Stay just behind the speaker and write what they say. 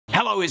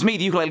Hello, it's me,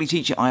 the ukulele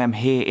teacher. I am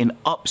here in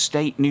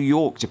upstate New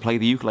York to play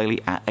the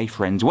ukulele at a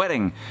friend's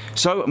wedding.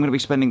 So I'm going to be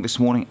spending this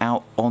morning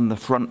out on the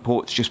front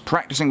porch just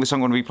practicing the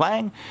song I'm going to be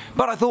playing.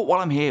 But I thought while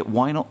I'm here,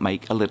 why not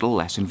make a little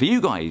lesson for you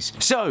guys?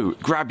 So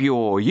grab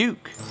your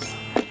uke.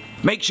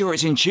 Make sure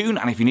it's in tune,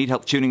 and if you need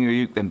help tuning your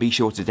uke, then be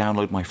sure to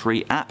download my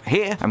free app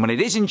here. And when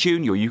it is in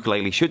tune, your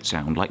ukulele should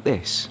sound like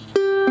this.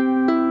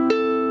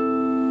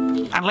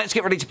 And let's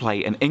get ready to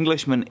play An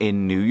Englishman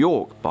in New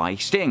York by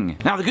Sting.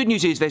 Now the good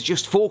news is there's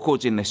just 4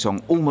 chords in this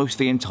song almost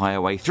the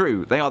entire way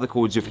through. They are the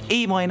chords of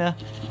E minor,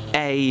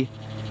 A,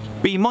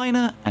 B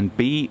minor, and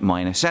B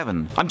minor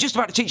 7. I'm just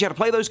about to teach you how to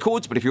play those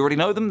chords, but if you already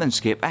know them, then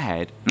skip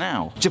ahead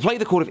now. To play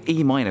the chord of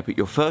E minor, put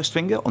your first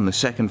finger on the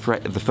 2nd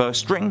fret of the 1st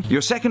string,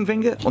 your 2nd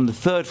finger on the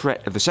 3rd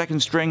fret of the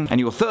 2nd string,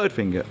 and your 3rd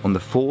finger on the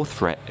 4th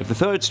fret of the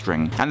 3rd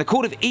string. And the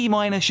chord of E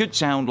minor should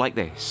sound like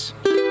this.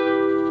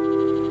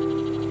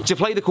 To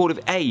play the chord of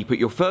A, put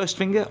your first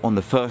finger on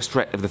the 1st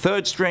fret of the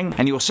 3rd string,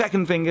 and your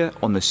 2nd finger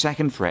on the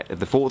 2nd fret of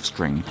the 4th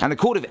string. And the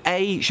chord of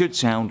A should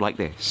sound like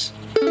this.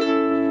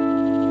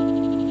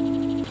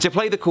 To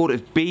play the chord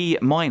of B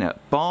minor,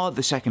 bar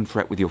the 2nd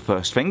fret with your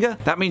 1st finger.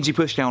 That means you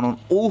push down on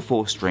all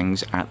 4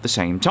 strings at the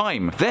same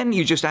time. Then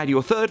you just add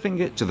your 3rd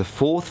finger to the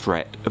 4th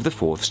fret of the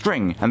 4th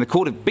string. And the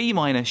chord of B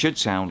minor should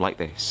sound like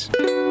this.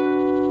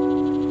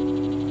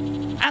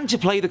 And to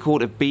play the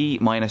chord of B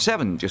minor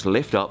 7, just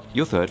lift up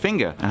your 3rd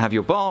finger and have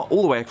your bar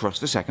all the way across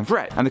the 2nd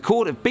fret. And the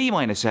chord of B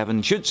minor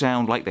 7 should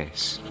sound like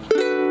this.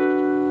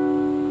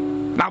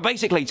 Now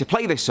basically, to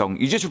play this song,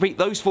 you just repeat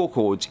those 4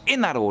 chords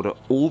in that order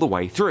all the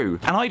way through.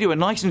 And I do a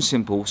nice and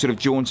simple sort of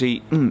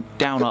jaunty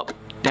down up,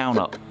 down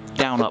up,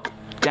 down up,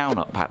 down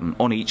up pattern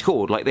on each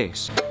chord like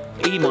this.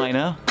 E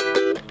minor,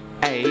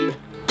 A,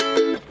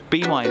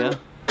 B minor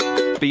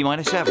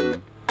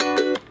 7,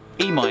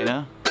 E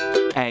minor,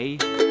 A,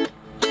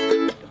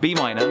 B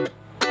minor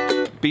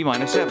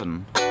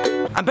 7.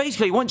 And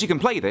basically, once you can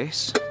play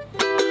this,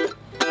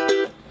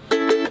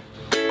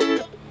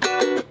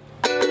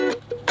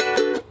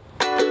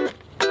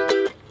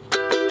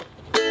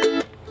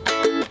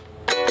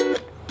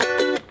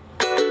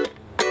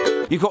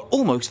 you've got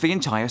almost the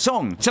entire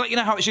song. To let you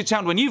know how it should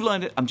sound when you've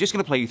learned it, I'm just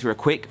going to play you through a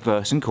quick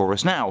verse and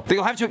chorus now. But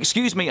you'll have to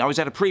excuse me, I was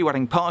at a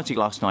pre-wedding party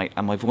last night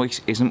and my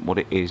voice isn't what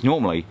it is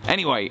normally.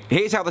 Anyway,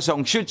 here's how the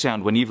song should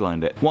sound when you've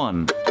learned it.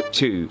 1,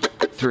 2,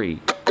 3,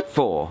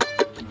 4.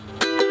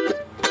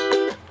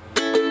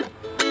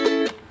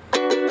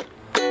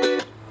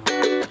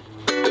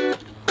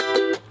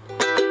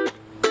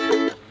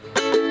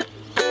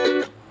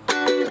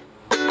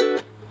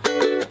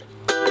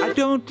 I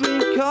don't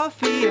drink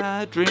coffee,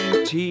 I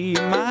drink tea,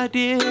 my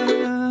dear.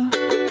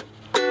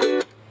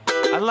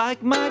 I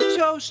like my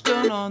toast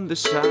done on the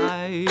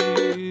side.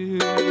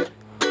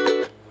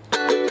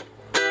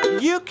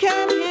 You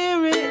can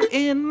hear it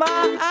in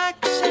my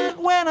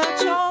accent when I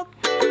talk.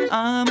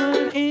 I'm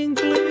an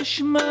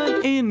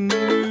Englishman in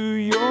New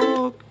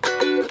York.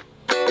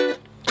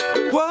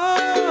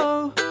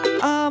 Whoa,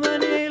 I'm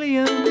an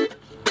alien.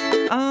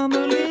 I'm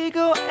a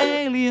legal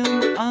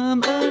alien.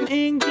 I'm an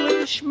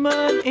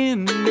Englishman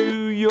in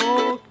New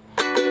York.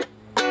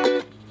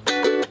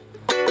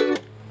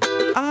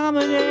 I'm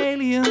an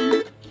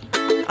alien.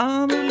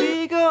 I'm a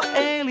legal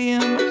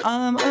alien.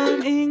 I'm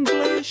an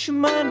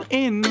Englishman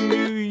in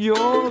New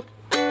York.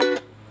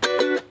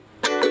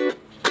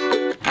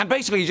 And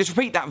basically you just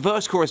repeat that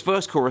verse,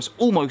 chorus,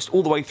 almost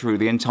all the way through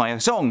the entire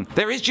song.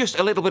 There is just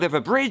a little bit of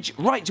a bridge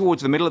right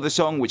towards the middle of the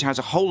song which has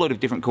a whole load of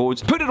different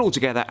chords. Put it all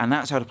together and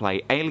that's how to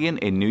play Alien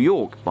in New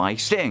York by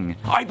Sting.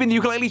 I've been the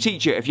ukulele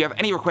teacher. If you have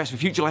any requests for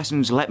future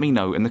lessons, let me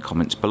know in the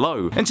comments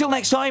below. Until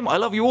next time, I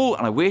love you all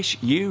and I wish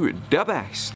you the best.